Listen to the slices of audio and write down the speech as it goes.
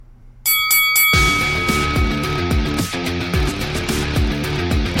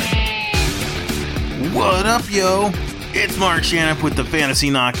up, yo? It's Mark Shannon with the Fantasy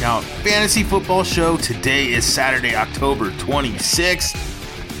Knockout Fantasy Football Show. Today is Saturday, October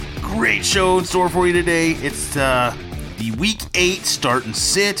 26th. Great show in store for you today. It's the Week 8 start and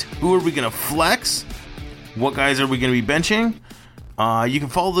sit. Who are we going to flex? What guys are we going to be benching? You can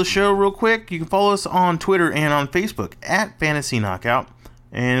follow the show real quick. You can follow us on Twitter and on Facebook at Fantasy Knockout.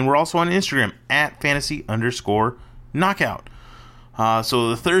 And we're also on Instagram at Fantasy_Knockout. So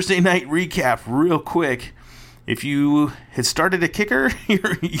the Thursday night recap real quick. If you had started a kicker,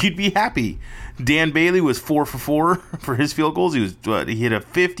 you'd be happy. Dan Bailey was 4 for 4 for his field goals. He hit a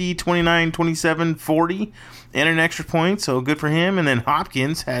 50, 29, 27, 40, and an extra point, so good for him. And then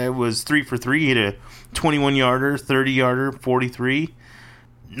Hopkins was 3 for 3. He hit a 21-yarder, 30-yarder, 43.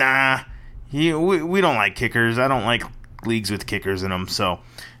 We don't like kickers. I don't like leagues with kickers in them. So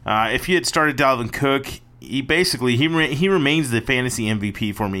if you had started Dalvin Cook, he remains the fantasy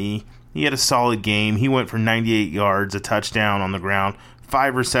MVP for me. He had a solid game. He went for 98 yards, a touchdown on the ground,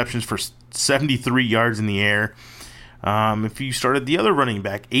 5 receptions for 73 yards in the air. If you started the other running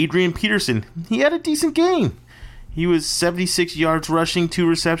back, Adrian Peterson, he had a decent game. He was 76 yards rushing, 2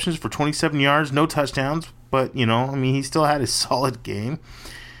 receptions for 27 yards, no touchdowns, but, he still had a solid game.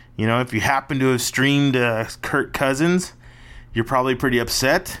 If you happen to have streamed Kirk Cousins, you're probably pretty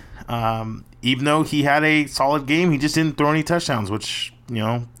upset. Even though he had a solid game, he just didn't throw any touchdowns, which,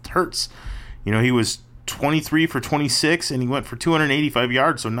 hurts. He was 23 for 26, and he went for 285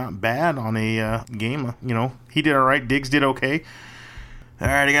 yards, so not bad on a game. He did all right. Diggs did okay. All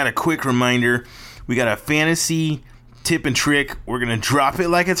right, I got a quick reminder. We got a fantasy tip and trick. We're going to drop it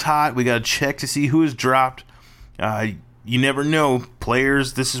like it's hot. We got to check to see who is dropped. You never know.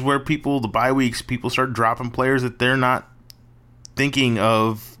 Players, this is where the bye weeks, people start dropping players that they're not thinking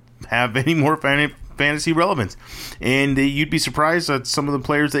of have any more fantasy relevance. And you'd be surprised at some of the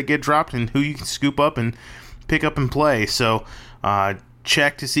players that get dropped and who you can scoop up and pick up and play. So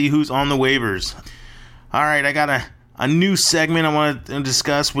check to see who's on the waivers. All right, I got a new segment I want to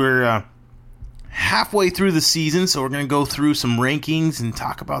discuss. We're halfway through the season, so we're going to go through some rankings and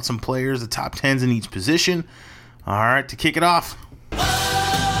talk about some players, the top 10s in each position. All right, to kick it off.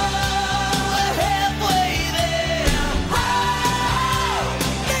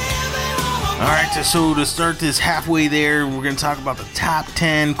 All right, so to start this halfway there, we're going to talk about the top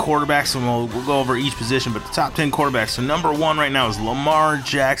 10 quarterbacks, and we'll go over each position, but the top 10 quarterbacks. So number 1 right now is Lamar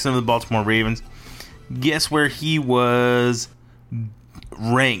Jackson of the Baltimore Ravens. Guess where he was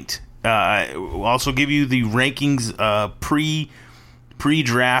ranked? We'll also give you the rankings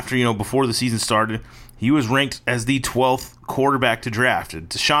pre-draft, before the season started. He was ranked as the 12th quarterback to draft.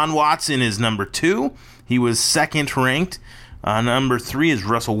 Deshaun Watson is number 2. He was second ranked. Number 3 is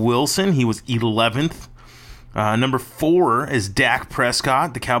Russell Wilson. He was 11th. Number 4 is Dak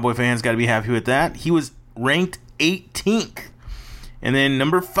Prescott. The Cowboy fans got to be happy with that. He was ranked 18th. And then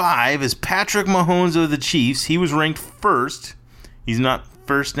number 5 is Patrick Mahomes of the Chiefs. He was ranked 1st. He's not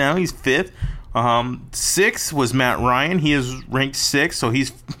first now. He's 5th. 6th was Matt Ryan. He is ranked 6th, so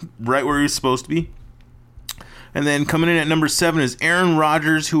he's right where he's supposed to be. And then coming in at number 7 is Aaron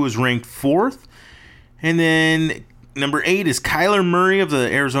Rodgers, who was ranked 4th. And then number 8 is Kyler Murray of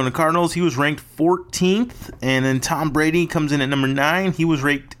the Arizona Cardinals. He was ranked 14th. And then Tom Brady comes in at number 9. He was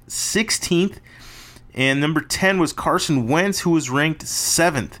ranked 16th. And number 10 was Carson Wentz, who was ranked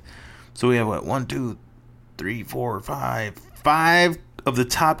 7th. So we have, 1, 2, 3, 4, 5. 5 of the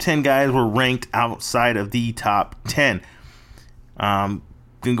top 10 guys were ranked outside of the top 10.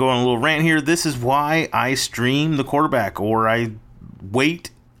 Can go on a little rant here. This is why I stream the quarterback, or I wait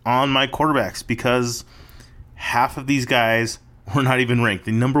on my quarterbacks, because half of these guys were not even ranked.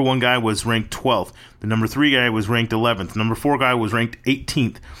 The number 1 guy was ranked 12th. The number 3 guy was ranked 11th. The number 4 guy was ranked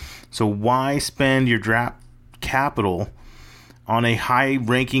 18th. So why spend your draft capital on a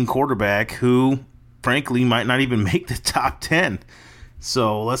high-ranking quarterback who, frankly, might not even make the top 10?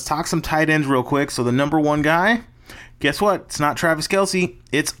 So let's talk some tight ends real quick. So the number 1 guy, guess what? It's not Travis Kelce.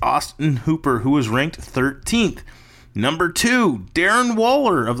 It's Austin Hooper, who was ranked 13th. Number 2, Darren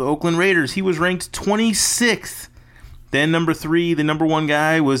Waller of the Oakland Raiders. He was ranked 26th. Then number 3, the number 1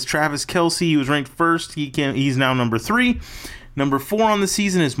 guy was Travis Kelce. He was ranked 1st. He's now number 3. Number 4 on the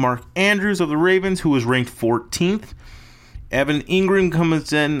season is Mark Andrews of the Ravens, who was ranked 14th. Evan Ingram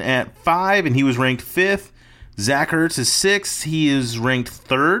comes in at 5, and he was ranked 5th. Zach Ertz is 6th. He is ranked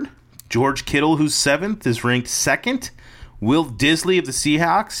 3rd. George Kittle, who's 7th, is ranked 2nd. Will Disley of the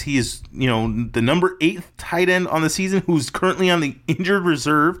Seahawks, he is, the number 8th tight end on the season, who's currently on the injured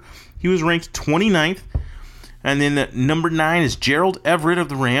reserve. He was ranked 29th. And then the number 9 is Gerald Everett of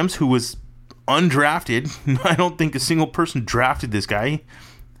the Rams, who was undrafted. I don't think a single person drafted this guy.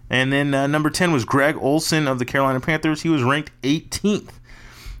 And then number 10 was Greg Olsen of the Carolina Panthers. He was ranked 18th.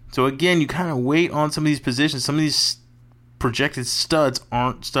 So again, you kind of wait on some of these positions. Some of these projected studs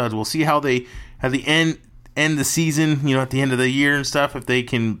aren't studs. We'll see how they at the end the season, at the end of the year and stuff, if they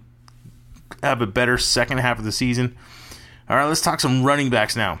can have a better second half of the season. All right, let's talk some running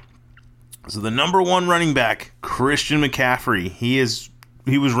backs now. So the number 1 running back, Christian McCaffrey, he was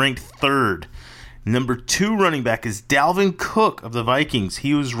ranked 3rd. Number 2 running back is Dalvin Cook of the Vikings.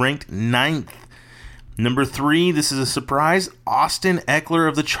 He was ranked 9th. Number 3, this is a surprise, Austin Eckler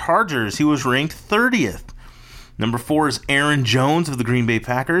of the Chargers. He was ranked 30th. Number 4 is Aaron Jones of the Green Bay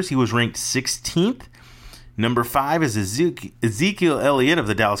Packers. He was ranked 16th. Number 5 is Ezekiel Elliott of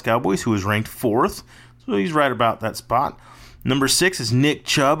the Dallas Cowboys, who was ranked 4th. So he's right about that spot. Number 6 is Nick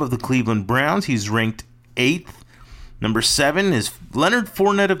Chubb of the Cleveland Browns. He's ranked 8th. Number 7 is Leonard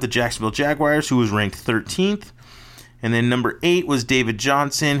Fournette of the Jacksonville Jaguars, who was ranked 13th. And then number 8 was David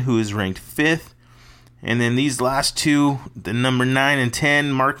Johnson, who is ranked 5th. And then these last two, the number 9 and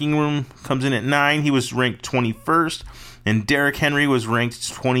 10, Mark Ingram comes in at 9. He was ranked 21st. And Derrick Henry was ranked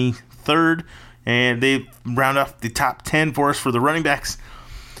 23rd. And they round off the top 10 for us for the running backs.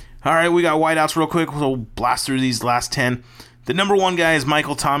 All right, we got wideouts real quick. We'll blast through these last 10. The number 1 guy is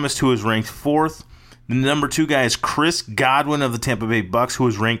Michael Thomas, who is ranked 4th. The number 2 guy is Chris Godwin of the Tampa Bay Bucks, who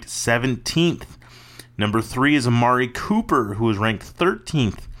is ranked 17th. Number 3 is Amari Cooper, who is ranked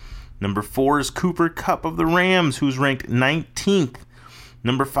 13th. Number 4 is Cooper Kupp of the Rams, who is ranked 19th.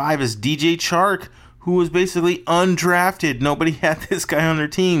 Number 5 is DJ Chark, who was basically undrafted. Nobody had this guy on their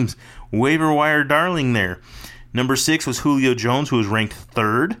teams. Waiver wire darling there. Number 6 was Julio Jones, who was ranked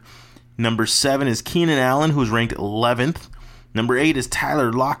 3rd. Number 7 is Keenan Allen, who was ranked 11th. Number 8 is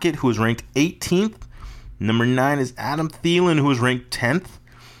Tyler Lockett, who was ranked 18th. Number 9 is Adam Thielen, who was ranked 10th.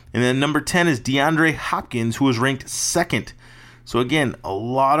 And then number 10 is DeAndre Hopkins, who was ranked 2nd. So again, a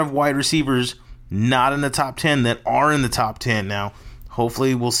lot of wide receivers not in the top 10 that are in the top 10 now.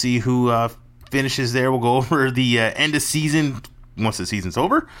 Hopefully we'll see who finishes there. We'll go over the end of season once the season's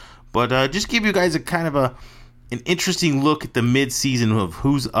over. But just give you guys a kind of an interesting look at the mid-season of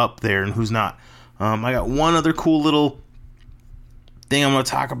who's up there and who's not. I got one other cool little thing I'm going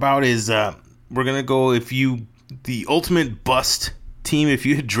to talk about is we're going to go the ultimate bust team, if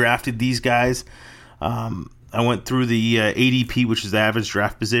you had drafted these guys. I went through the ADP, which is the average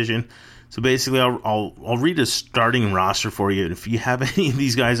draft position. So basically, I'll read a starting roster for you. And if you have any of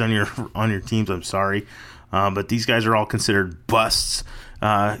these guys on your teams, I'm sorry, but these guys are all considered busts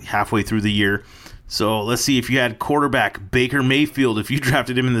halfway through the year. So let's see, if you had quarterback Baker Mayfield, if you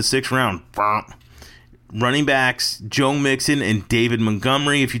drafted him in the 6th round, running backs Joe Mixon and David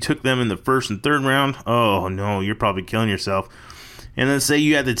Montgomery, if you took them in the 1st and 3rd round, oh no, you're probably killing yourself. And then say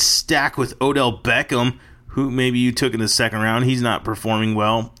you had the stack with Odell Beckham, who maybe you took in the 2nd round. He's not performing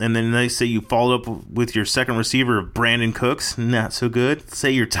well. And then they say you followed up with your second receiver of Brandon Cooks. Not so good.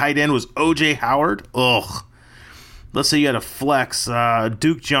 Say your tight end was O.J. Howard. Ugh. Let's say you had a flex,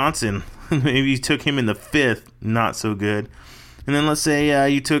 Duke Johnson. Maybe you took him in the 5th. Not so good. And then let's say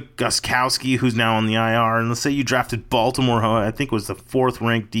you took Gostkowski, who's now on the IR. And let's say you drafted Baltimore, who I think was the 4th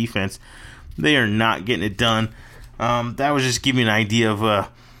ranked defense. They are not getting it done. That was just giving you an idea of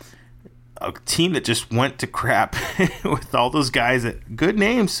a team that just went to crap with all those guys, good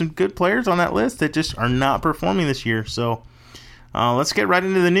names, some good players on that list that just are not performing this year. So let's get right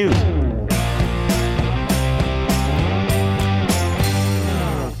into the news.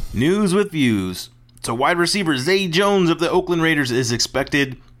 News with views. So wide receiver Zay Jones of the Oakland Raiders is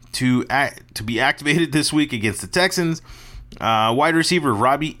expected to be activated this week against the Texans. Wide receiver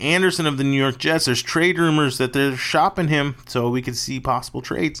Robbie Anderson of the New York Jets. There's trade rumors that they're shopping him, so we could see possible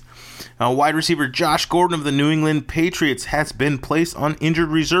trades. Wide receiver Josh Gordon of the New England Patriots has been placed on injured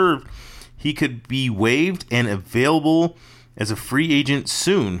reserve. He could be waived and available as a free agent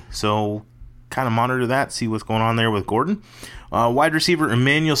soon. So kind of monitor that, see what's going on there with Gordon. Wide receiver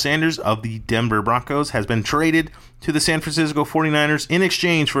Emmanuel Sanders of the Denver Broncos has been traded to the San Francisco 49ers in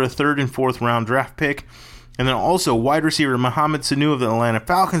exchange for a 3rd and 4th round draft pick. And then also wide receiver Mohamed Sanu of the Atlanta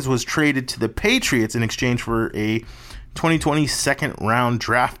Falcons was traded to the Patriots in exchange for a 2020 second round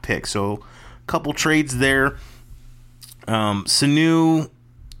draft pick. So a couple trades there. Sanu,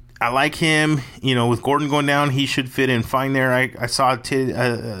 I like him. With Gordon going down, he should fit in fine there. I saw a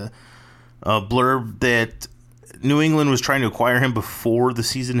blurb that New England was trying to acquire him before the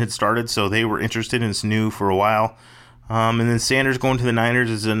season had started, so they were interested in Sanu for a while. And then Sanders going to the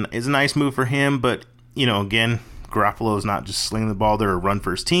Niners is a nice move for him, but again, Garoppolo is not just slinging the ball; they're a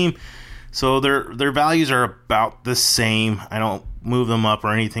run-first team, so their values are about the same. I don't move them up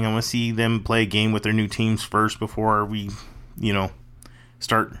or anything. I want to see them play a game with their new teams first before we,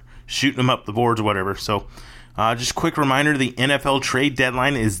 start shooting them up the boards or whatever. So just a quick reminder, the NFL trade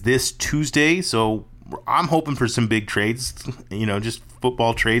deadline is this Tuesday, so I'm hoping for some big trades. Just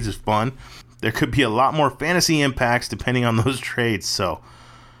football trades is fun. There could be a lot more fantasy impacts depending on those trades. So, all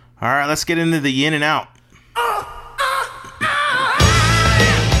right, let's get into the in and out.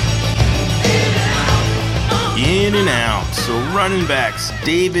 In and out. So running backs,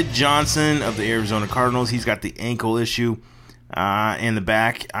 David Johnson of the Arizona Cardinals. He's got the ankle issue in the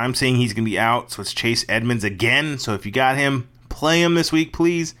back. I'm saying he's going to be out. So it's Chase Edmonds again. So if you got him, play him this week,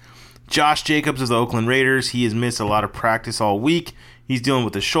 please. Josh Jacobs of the Oakland Raiders. He has missed a lot of practice all week. He's dealing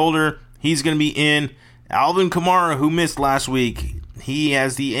with the shoulder. He's going to be in. Alvin Kamara, who missed last week, he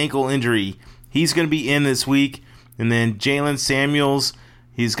has the ankle injury. He's going to be in this week. And then Jalen Samuels,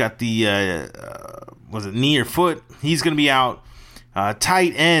 he's got the knee or foot? He's going to be out.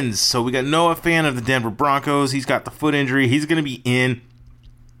 Tight ends. So we got Noah Fant of the Denver Broncos. He's got the foot injury. He's going to be in.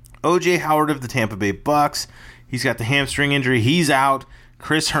 O.J. Howard of the Tampa Bay Bucks. He's got the hamstring injury. He's out.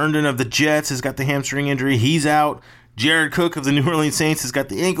 Chris Herndon of the Jets has got the hamstring injury. He's out. Jared Cook of the New Orleans Saints has got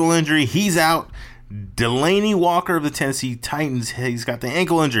the ankle injury. He's out. Delaney Walker of the Tennessee Titans, he's got the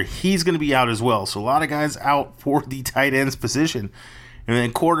ankle injury. He's going to be out as well. So a lot of guys out for the tight ends position. And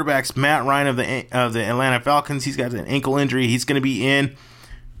then quarterbacks, Matt Ryan of the Atlanta Falcons, he's got an ankle injury. He's going to be in.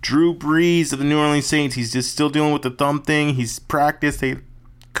 Drew Brees of the New Orleans Saints, he's just still dealing with the thumb thing. He's practiced.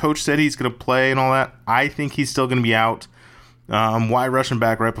 Coach said he's going to play and all that. I think he's still going to be out. Wide rushing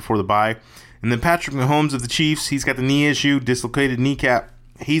back right before the bye. And then Patrick Mahomes of the Chiefs, he's got the knee issue, dislocated kneecap.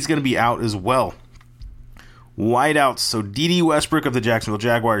 He's going to be out as well. Wideouts, so D.D. Westbrook of the Jacksonville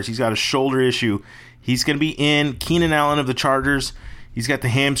Jaguars, he's got a shoulder issue. He's going to be in. Keenan Allen of the Chargers, he's got the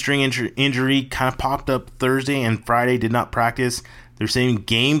hamstring injury, kind of popped up Thursday and Friday, did not practice. They're saying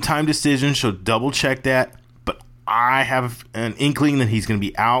game time decision, so double check that. But I have an inkling that he's going to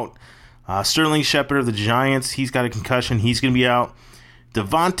be out. Sterling Shepard of the Giants, he's got a concussion. He's going to be out.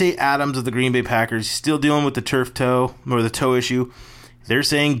 Devontae Adams of the Green Bay Packers, still dealing with the turf toe or the toe issue. They're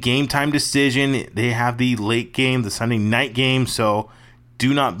saying game time decision. They have the late game, the Sunday night game, so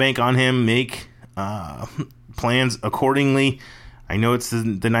do not bank on him. Make plans accordingly. I know it's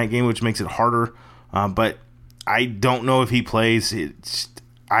the night game, which makes it harder, but I don't know if he plays.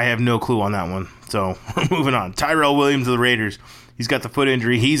 I have no clue on that one. So moving on. Tyrell Williams of the Raiders, he's got the foot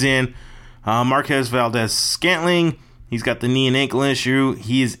injury. He's in. Marquez Valdez-Scantling, he's got the knee and ankle issue.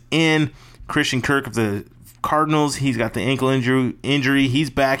 He is in. Christian Kirk of the Cardinals, he's got the ankle injury. He's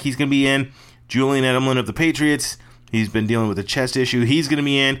back. He's going to be in. Julian Edelman of the Patriots, he's been dealing with a chest issue. He's going to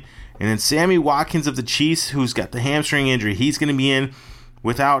be in. And then Sammy Watkins of the Chiefs, who's got the hamstring injury. He's going to be in.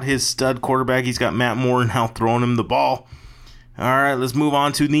 Without his stud quarterback, he's got Matt Moore now throwing him the ball. All right, let's move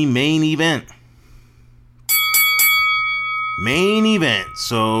on to the main event.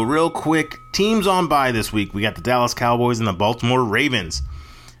 So real quick, teams on bye this week. We got the Dallas Cowboys and the Baltimore Ravens.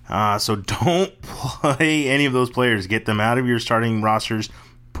 So don't play any of those players. Get them out of your starting rosters.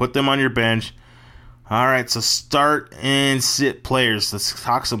 Put them on your bench. All right, so start and sit players. Let's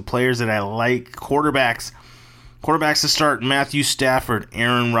talk some players that I like. Quarterbacks to start, Matthew Stafford,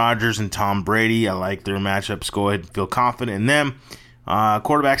 Aaron Rodgers, and Tom Brady. I like their matchups. Go ahead and feel confident in them.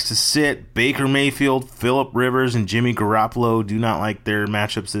 Quarterbacks to sit, Baker Mayfield, Phillip Rivers, and Jimmy Garoppolo. Do not like their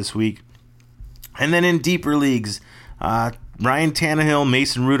matchups this week. And then in deeper leagues, Ryan Tannehill,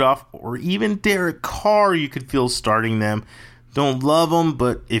 Mason Rudolph, or even Derek Carr, you could feel starting them. Don't love them,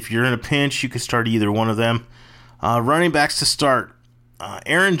 but if you're in a pinch, you could start either one of them. Running backs to start,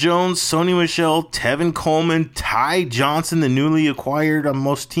 Aaron Jones, Sony Michel, Tevin Coleman, Ty Johnson, the newly acquired on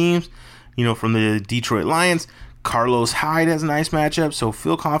most teams, from the Detroit Lions. Carlos Hyde has a nice matchup, so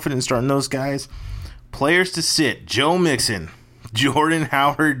feel confident in starting those guys. Players to sit, Joe Mixon, Jordan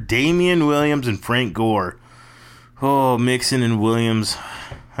Howard, Damian Williams, and Frank Gore. Oh, Mixon and Williams,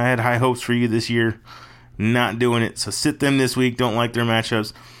 I had high hopes for you this year. Not doing it, so sit them this week. Don't like their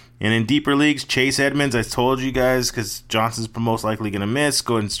matchups. And in deeper leagues, Chase Edmonds, I told you guys, because Johnson's most likely going to miss.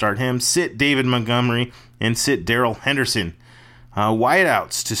 Go ahead and start him. Sit David Montgomery and sit Darrell Henderson.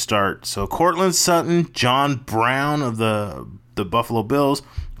 Wideouts to start. So Cortland Sutton, John Brown of the Buffalo Bills,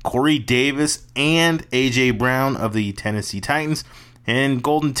 Corey Davis, and A.J. Brown of the Tennessee Titans, and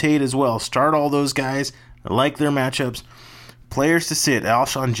Golden Tate as well. Start all those guys. I like their matchups. Players to sit,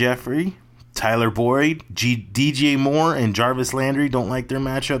 Alshon Jeffrey, Tyler Boyd, DJ Moore, and Jarvis Landry. Don't like their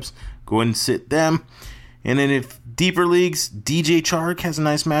matchups. Go ahead and sit them. And then if deeper leagues, DJ Chark has a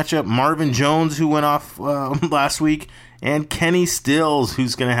nice matchup. Marvin Jones, who went off last week, and Kenny Stills,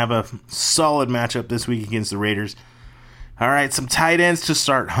 who's going to have a solid matchup this week against the Raiders. All right, some tight ends to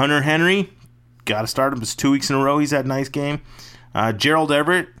start. Hunter Henry, got to start him. It's 2 weeks in a row. He's had a nice game. Gerald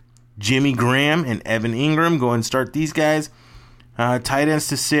Everett, Jimmy Graham, and Evan Ingram. Go and start these guys. Tight ends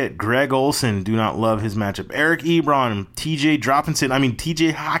to sit. Greg Olsen, do not love his matchup. Eric Ebron,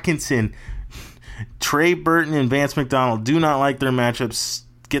 TJ Hawkinson, Trey Burton, and Vance McDonald, do not like their matchups.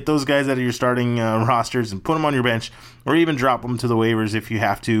 Get those guys out of your starting rosters and put them on your bench, or even drop them to the waivers if you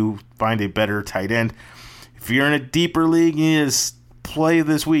have to find a better tight end. If you're in a deeper league, you need to play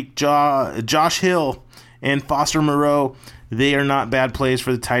this week. Josh Hill and Foster Moreau, they are not bad plays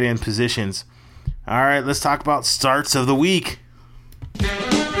for the tight end positions. All right, let's talk about starts of the week.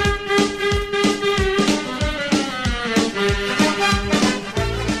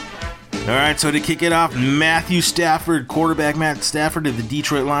 All right, so to kick it off, Matthew Stafford, quarterback Matt Stafford of the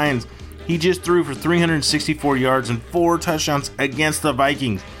Detroit Lions. He just threw for 364 yards and 4 touchdowns against the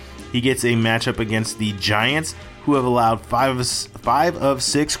Vikings. He gets a matchup against the Giants, who have allowed 5 of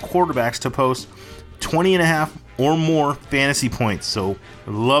 6 quarterbacks to post 20.5 or more fantasy points. So,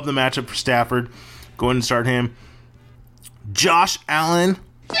 love the matchup for Stafford. Go ahead and start him. Josh Allen.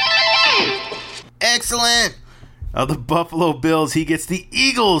 Excellent. Of the Buffalo Bills, he gets the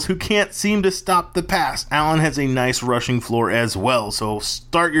Eagles, who can't seem to stop the pass. Allen has a nice rushing floor as well, so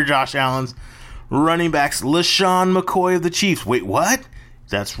start your Josh Allens. Running backs, LaShawn McCoy of the Chiefs. Wait, what?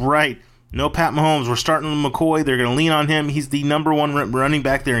 That's right. No Pat Mahomes. We're starting with McCoy. They're going to lean on him. He's the number 1 running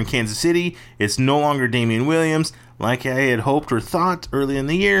back there in Kansas City. It's no longer Damian Williams, like I had hoped or thought early in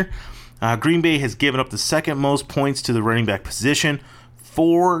the year. Green Bay has given up the second most points to the running back position.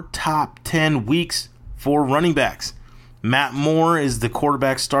 4 top 10 weeks for running backs. Matt Moore is the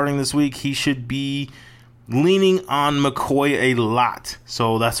quarterback starting this week. He should be leaning on McCoy a lot.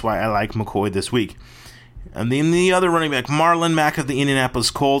 So that's why I like McCoy this week. And then the other running back, Marlon Mack of the Indianapolis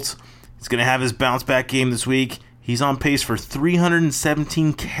Colts. He's going to have his bounce back game this week. He's on pace for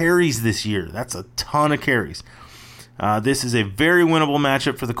 317 carries this year. That's a ton of carries. This is a very winnable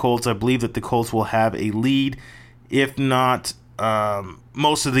matchup for the Colts. I believe that the Colts will have a lead, if not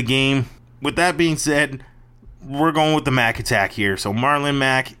most of the game. With that being said, we're going with the Mack attack here. So Marlon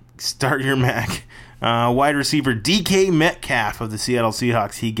Mack, start your Mack. Wide receiver DK Metcalf of the Seattle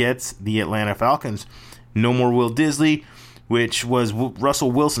Seahawks. He gets the Atlanta Falcons. No more Will Disley, which was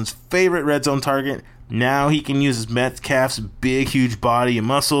Russell Wilson's favorite red zone target. Now he can use his Metcalf's big, huge body and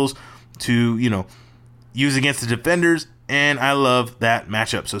muscles to, use against the defenders. And I love that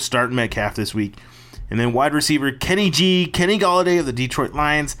matchup. So start Metcalf this week. And then wide receiver Kenny Golladay of the Detroit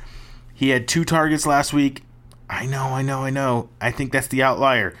Lions. He had 2 targets last week. I know. I think that's the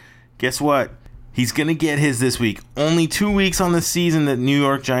outlier. Guess what? He's going to get his this week. Only 2 weeks on the season that New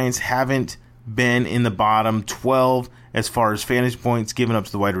York Giants haven't been in the bottom 12 as far as fantasy points given up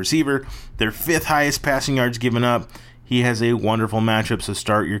to the wide receiver. Their 5th highest passing yards given up. He has a wonderful matchup, so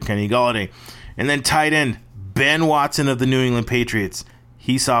start your Kenny Golladay. And then tight end, Ben Watson of the New England Patriots.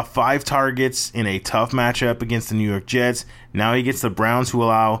 He saw 5 targets in a tough matchup against the New York Jets. Now he gets the Browns, who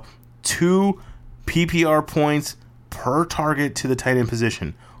allow 2 PPR points per target to the tight end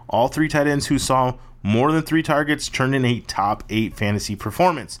position. All 3 tight ends who saw more than 3 targets turned in a top 8 fantasy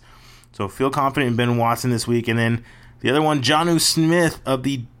performance. So feel confident in Ben Watson this week. And then the other one, Jonnu Smith of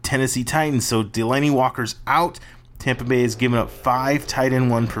the Tennessee Titans. So Delaney Walker's out. Tampa Bay has given up 5 tight end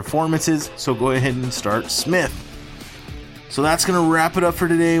 1 performances. So go ahead and start Smith. So that's going to wrap it up for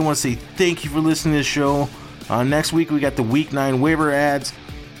today. I want to say thank you for listening to this show. Next week, we got the Week 9 waiver ads.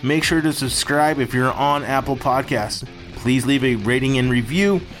 Make sure to subscribe if you're on Apple Podcasts. Please leave a rating and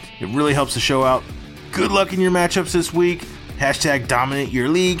review. It really helps the show out. Good luck in your matchups this week. # dominate your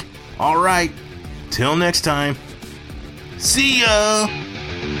league. All right. Till next time. See ya.